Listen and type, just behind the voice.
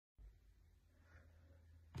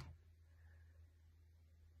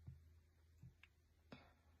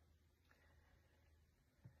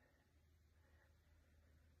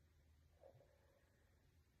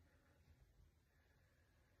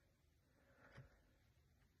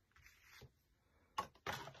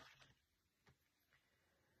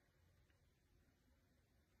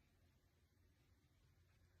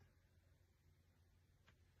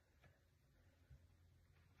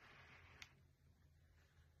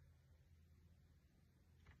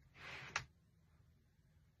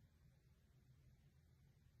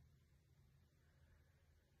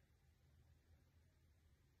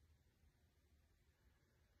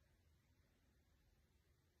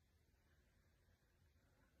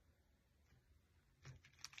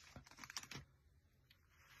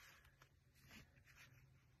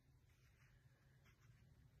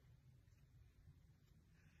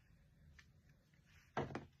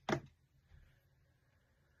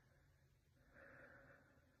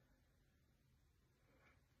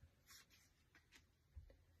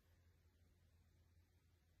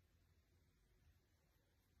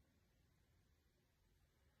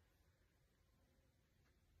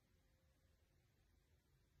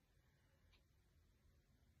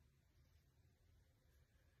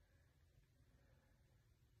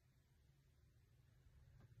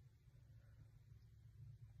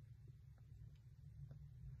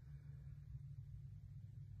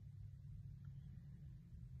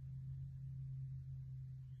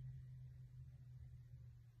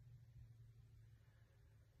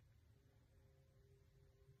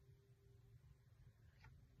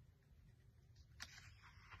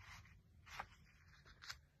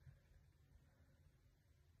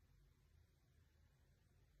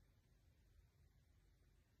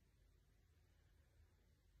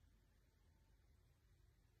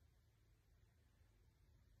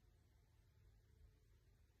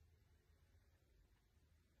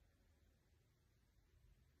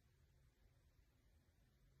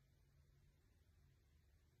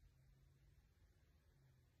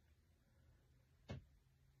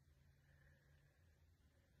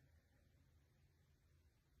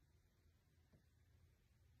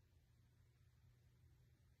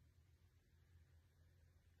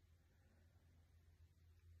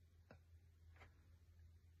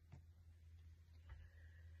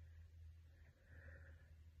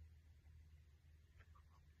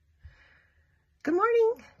Good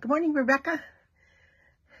morning. Good morning, Rebecca.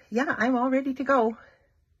 Yeah, I'm all ready to go.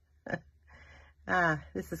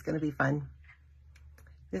 This is going to be fun.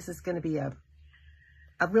 This is going to be a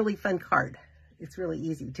really fun card. It's really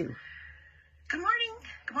easy too. Good morning.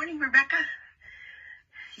 Good morning, Rebecca.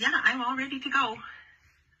 Yeah, I'm all ready to go.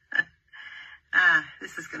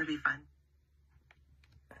 This is going to be fun.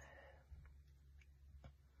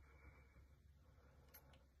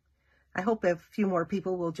 I hope a few more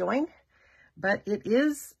people will join. But it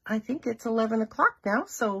is, I think it's 11 o'clock now,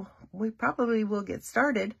 so we probably will get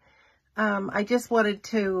started. I just wanted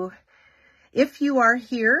to, if you are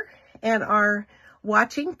here and are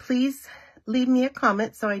watching, please leave me a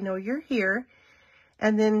comment so I know you're here.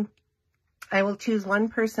 And then I will choose one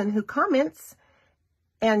person who comments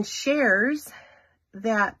and shares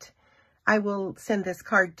that I will send this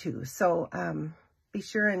card to. So be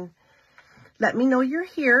sure and let me know you're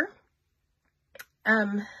here.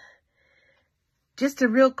 Just a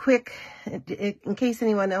real quick, in case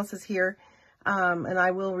anyone else is here, and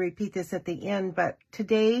I will repeat this at the end, but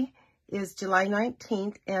today is July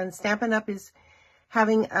 19th, and Stampin' Up! Is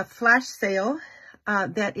having a flash sale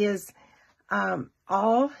that is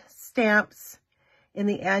all stamps in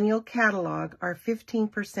the annual catalog are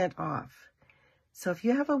 15% off. So if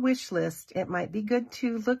you have a wish list, it might be good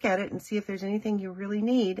to look at it and see if there's anything you really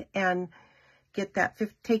need and get that,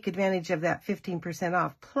 take advantage of that 15%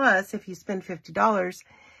 off. Plus, if you spend $50,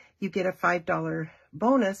 you get a $5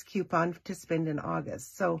 bonus coupon to spend in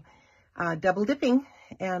August. So, double dipping,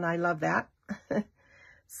 and I love that.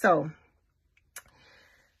 So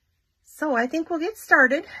I think we'll get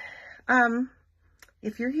started.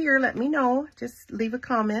 If you're here, let me know. Just leave a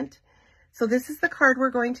comment. So this is the card we're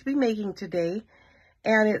going to be making today,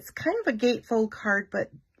 and it's kind of a gatefold card, but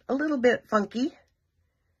a little bit funky.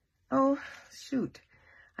 Oh, shoot.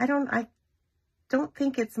 I don't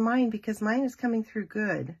think it's mine because mine is coming through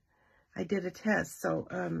good. I did a test, so,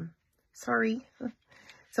 sorry.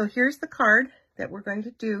 So here's the card that we're going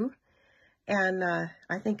to do. And,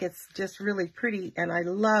 I think it's just really pretty. And I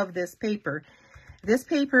love this paper. This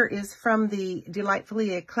paper is from the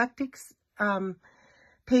Delightfully Eclectic,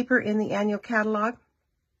 paper in the annual catalog.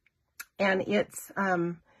 And it's,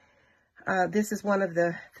 this is one of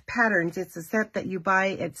the patterns. It's a set that you buy.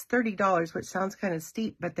 It's $30, which sounds kind of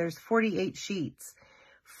steep, but there's 48 sheets,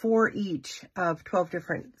 4 each of 12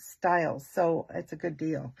 different styles. So it's a good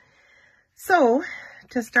deal. So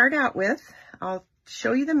to start out with, I'll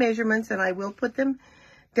show you the measurements, and I will put them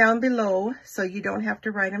down below so you don't have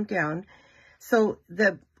to write them down. So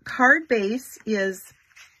the card base is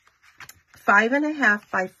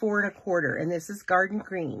 5.5 by 4 1/4, and this is garden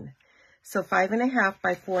green. So 5.5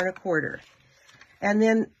 by 4 1/4. And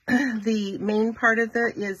then the main part of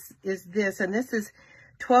the is this, and this is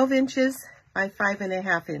 12 inches by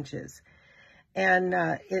 5.5 inches. And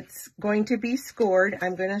it's going to be scored.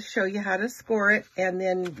 I'm going to show you how to score it, and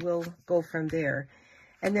then we'll go from there.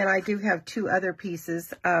 And then I do have 2 other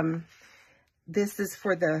pieces. This is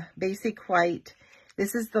for the basic white.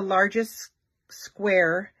 This is the largest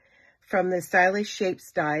square from the Stylish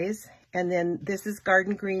Shapes dies. And then this is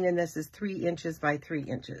garden green, and this is 3 inches by 3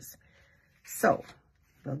 inches. So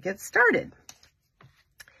we'll get started.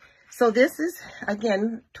 So this is,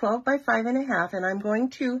 again, 12 by 5.5, and I'm going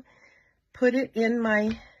to put it in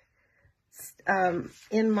my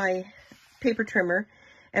paper trimmer,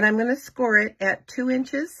 and I'm going to score it at 2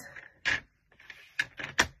 inches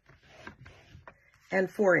and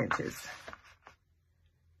 4 inches.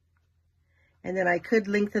 And then I could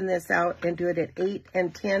lengthen this out and do it at 8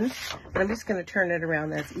 and 10, but I'm just going to turn it around.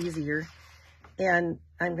 That's easier. And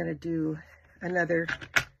I'm going to do another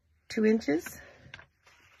 2 inches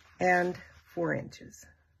and 4 inches.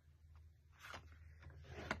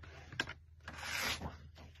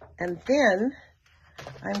 And then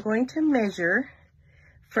I'm going to measure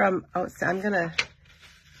from, so I'm going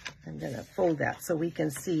to fold that so we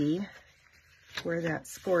can see where that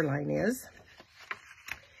score line is.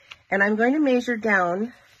 And I'm going to measure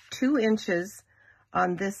down 2 inches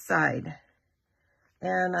on this side.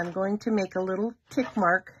 And I'm going to make a little tick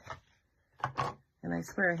mark. And I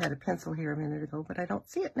swear I had a pencil here a minute ago, but I don't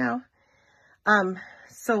see it now.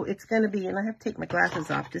 So it's going to be, and I have to take my glasses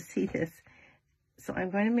off to see this. So I'm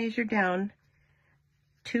going to measure down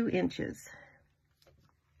 2 inches.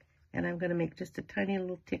 And I'm going to make just a tiny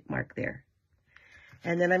little tick mark there.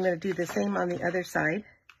 And then I'm going to do the same on the other side.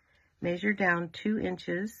 Measure down 2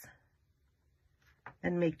 inches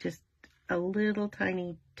and make just a little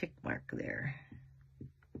tiny tick mark there.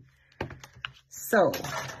 So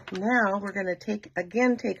now we're going to take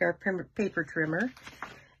our paper trimmer,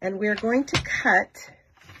 and we're going to cut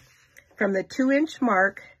from the 2 inch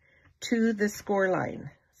mark to the score line.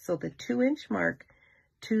 So the 2-inch mark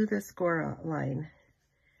to the score line.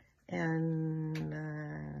 And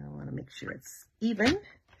I want to make sure it's even.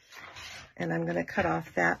 And I'm going to cut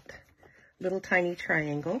off that little tiny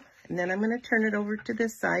triangle. And then I'm going to turn it over to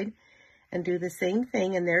this side and do the same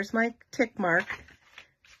thing. And there's my tick mark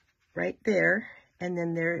right there. And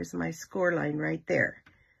then there is my score line right there.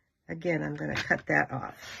 Again, I'm going to cut that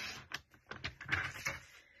off.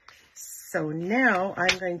 So now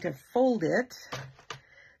I'm going to fold it.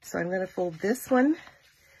 So I'm going to fold this one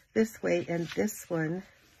this way and this one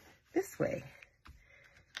this way.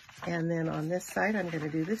 And then on this side, I'm going to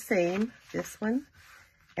do the same, this one,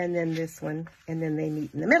 and then this one, and then they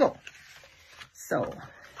meet in the middle. So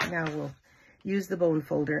now we'll use the bone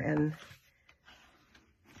folder and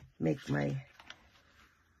make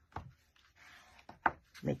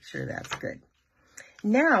sure that's good.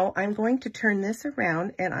 Now I'm going to turn this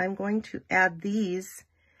around and I'm going to add these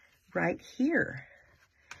right here.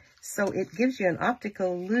 So it gives you an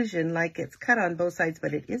optical illusion like it's cut on both sides,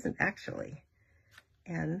 but it isn't actually.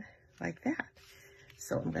 And like that.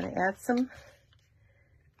 So I'm going to add some,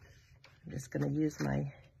 I'm just going to use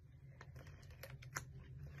my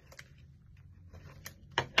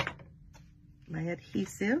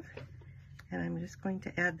adhesive, and I'm just going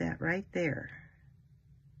to add that right there.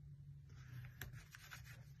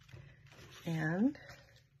 And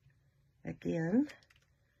again,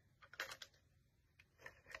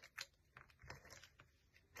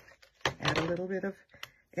 add a little bit of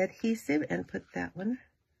adhesive and put that one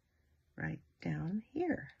right down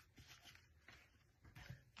here.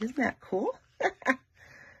 Isn't that cool?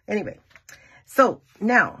 Anyway, so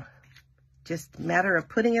now just a matter of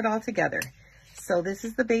putting it all together. So this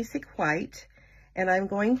is the basic white, and I'm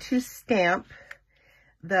going to stamp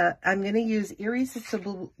I'm going to use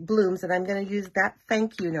Irresistible Blooms, and I'm going to use that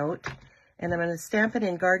thank you note, and I'm going to stamp it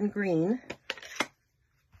in Garden Green.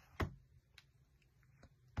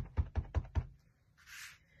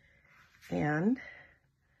 And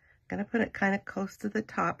I'm going to put it kind of close to the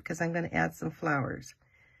top because I'm going to add some flowers.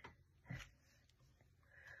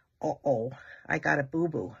 Uh-oh, I got a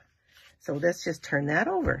boo-boo. So let's just turn that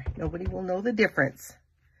over. Nobody will know the difference.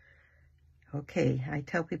 Okay, I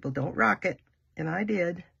tell people don't rock it, and I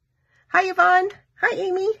did. Hi, Yvonne. Hi,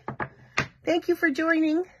 Amy. Thank you for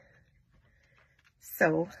joining.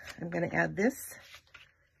 So I'm going to add this.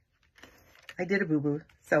 I did a boo-boo,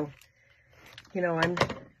 so, you know,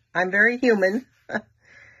 I'm very human,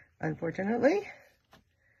 unfortunately,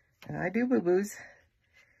 and I do boo-boos.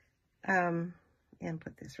 And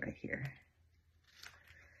put this right here.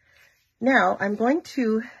 Now I'm going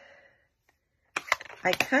to,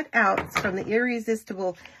 I cut out from the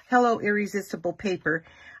Hello Irresistible paper,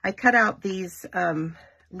 I cut out these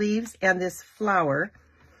leaves and this flower,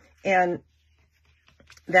 and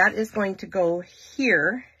that is going to go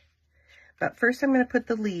here. But first I'm going to put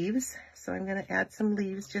the leaves. So I'm going to add some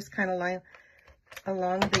leaves just kind of line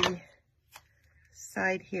along the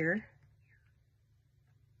side here.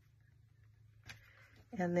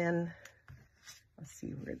 And then, let's see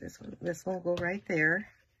where this one will go right there.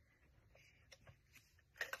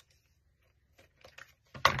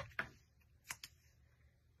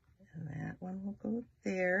 And that one will go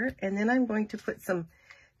there. And then I'm going to put some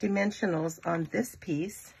dimensionals on this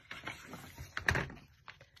piece.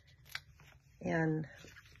 And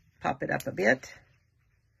pop it up a bit.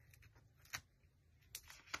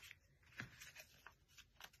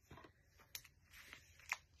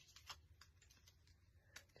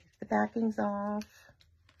 Take the backings off.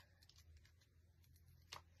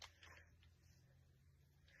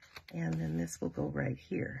 And then this will go right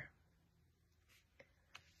here.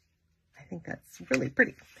 I think that's really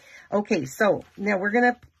pretty. Okay, so now we're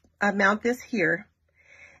going to mount this here.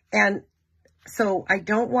 And so I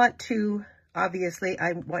don't want to, obviously,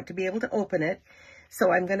 I want to be able to open it.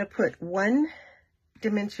 So I'm going to put one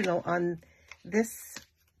dimensional on this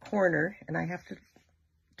corner, and I have to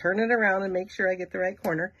turn it around and make sure I get the right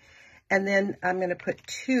corner. And then I'm going to put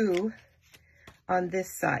two on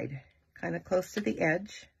this side, kind of close to the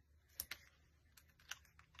edge.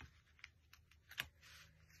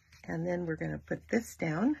 And then we're going to put this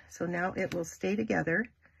down. So now it will stay together,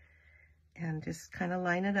 and just kind of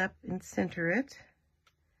line it up and center it.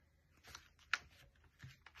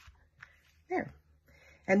 There.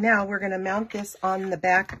 And now we're going to mount this on the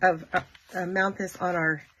back of, mount this on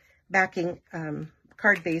our backing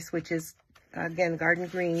card base, which is, again, Garden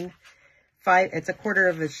Green. It's a quarter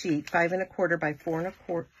of a sheet, 5 1/4 by 4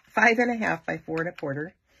 1/4, 5 1/2 by 4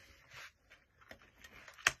 1/4.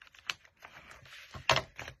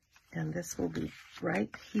 And this will be right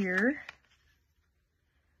here.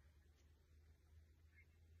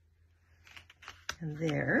 And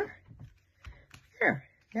there.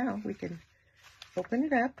 Now we can open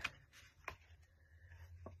it up.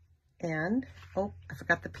 And, oh, I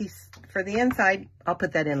forgot the piece for the inside. I'll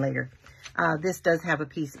put that in later. This does have a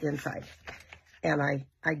piece inside. And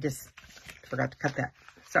I just forgot to cut that.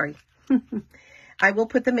 Sorry. I will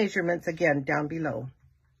put the measurements again down below.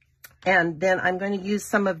 And then I'm going to use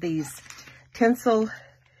some of these tinsel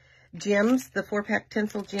gems, the 4-pack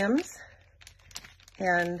tinsel gems.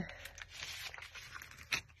 And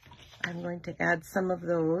I'm going to add some of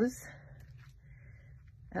those.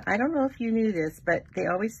 I don't know if you knew this, but they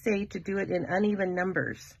always say to do it in uneven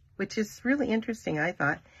numbers, which is really interesting, I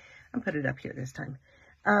thought. I'll put it up here this time.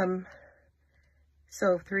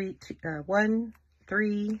 So 1,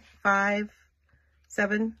 3, 5,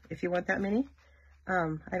 7, if you want that many.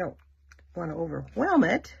 I don't want to overwhelm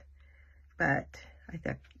it, but I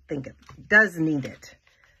think it does need it.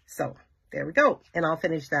 So there we go. And I'll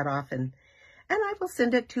finish that off and I will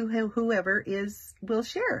send it to whoever will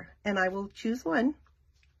share, and I will choose one.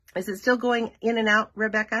 Is it still going in and out,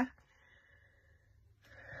 Rebecca?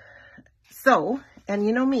 So, and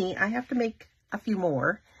you know me, I have to make a few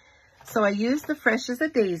more. So I used the Fresh as a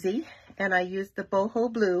Daisy, and I used the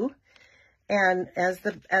boho blue and as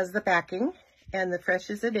the backing, and the Fresh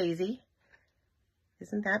as a Daisy.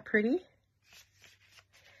 Isn't that pretty?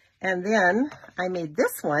 And then I made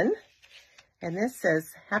this one, and this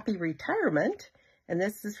says Happy Retirement, and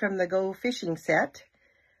this is from the Go Fishing set,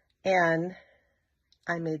 and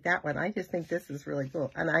I made that one. I just think this is really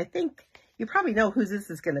cool, and I think you probably know who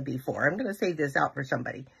this is going to be for. I'm going to save this out for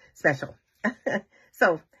somebody special.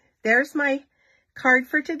 So there's my card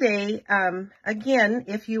for today. Again,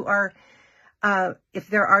 if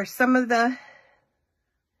there are some of the,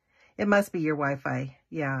 it must be your Wi-Fi.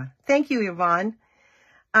 Yeah. Thank you, Yvonne.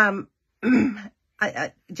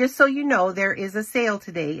 Just so you know, there is a sale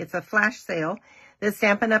today. It's a flash sale that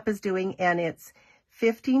Stampin' Up! Is doing, and it's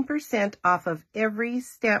 15% off of every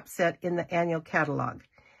stamp set in the annual catalog.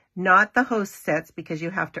 Not the host sets, because you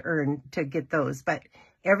have to earn to get those, but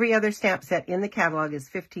every other stamp set in the catalog is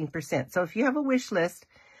 15%. So if you have a wish list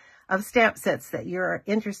of stamp sets that you're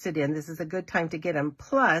interested in, this is a good time to get them.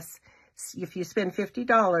 Plus, if you spend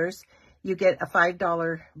 $50, you get a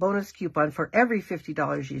 $5 bonus coupon for every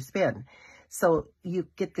 $50 you spend. So you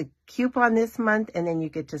get the coupon this month, and then you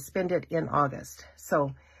get to spend it in August.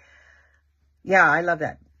 So yeah, I love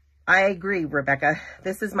that. I agree, Rebecca.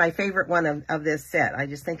 This is my favorite one of this set. I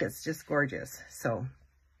just think it's just gorgeous. So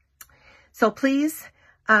please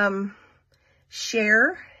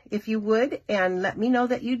share if you would, and let me know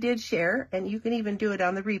that you did share, and you can even do it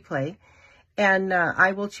on the replay. And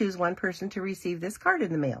I will choose one person to receive this card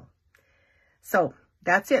in the mail. So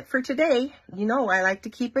that's it for today. You know, I like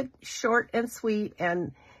to keep it short and sweet,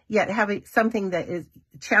 and yet have something that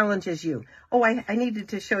challenges you. Oh, I needed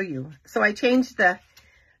to show you. So I changed the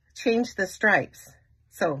stripes.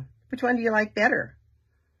 So which one do you like better?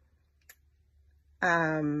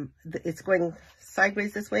 It's going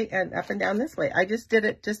sideways this way and up and down this way. I just did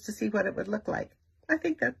it just to see what it would look like. I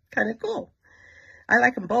think that's kind of cool. I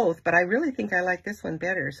like them both, but I really think I like this one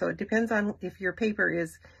better. So it depends on if your paper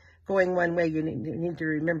is going one way. You need to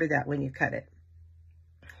remember that when you cut it.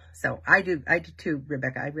 So I do too,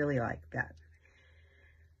 Rebecca. I really like that.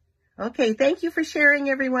 Okay, thank you for sharing,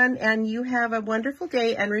 everyone, and you have a wonderful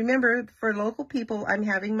day. And remember, for local people, I'm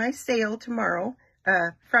having my sale tomorrow,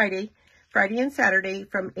 Friday and Saturday,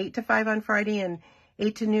 from 8 to 5 on Friday and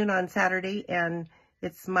 8 to noon on Saturday, and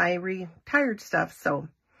it's my retired stuff, so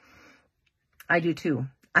I do too.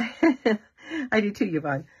 I do too,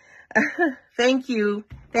 Yvonne. Thank you.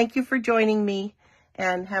 Thank you for joining me,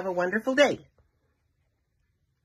 and have a wonderful day.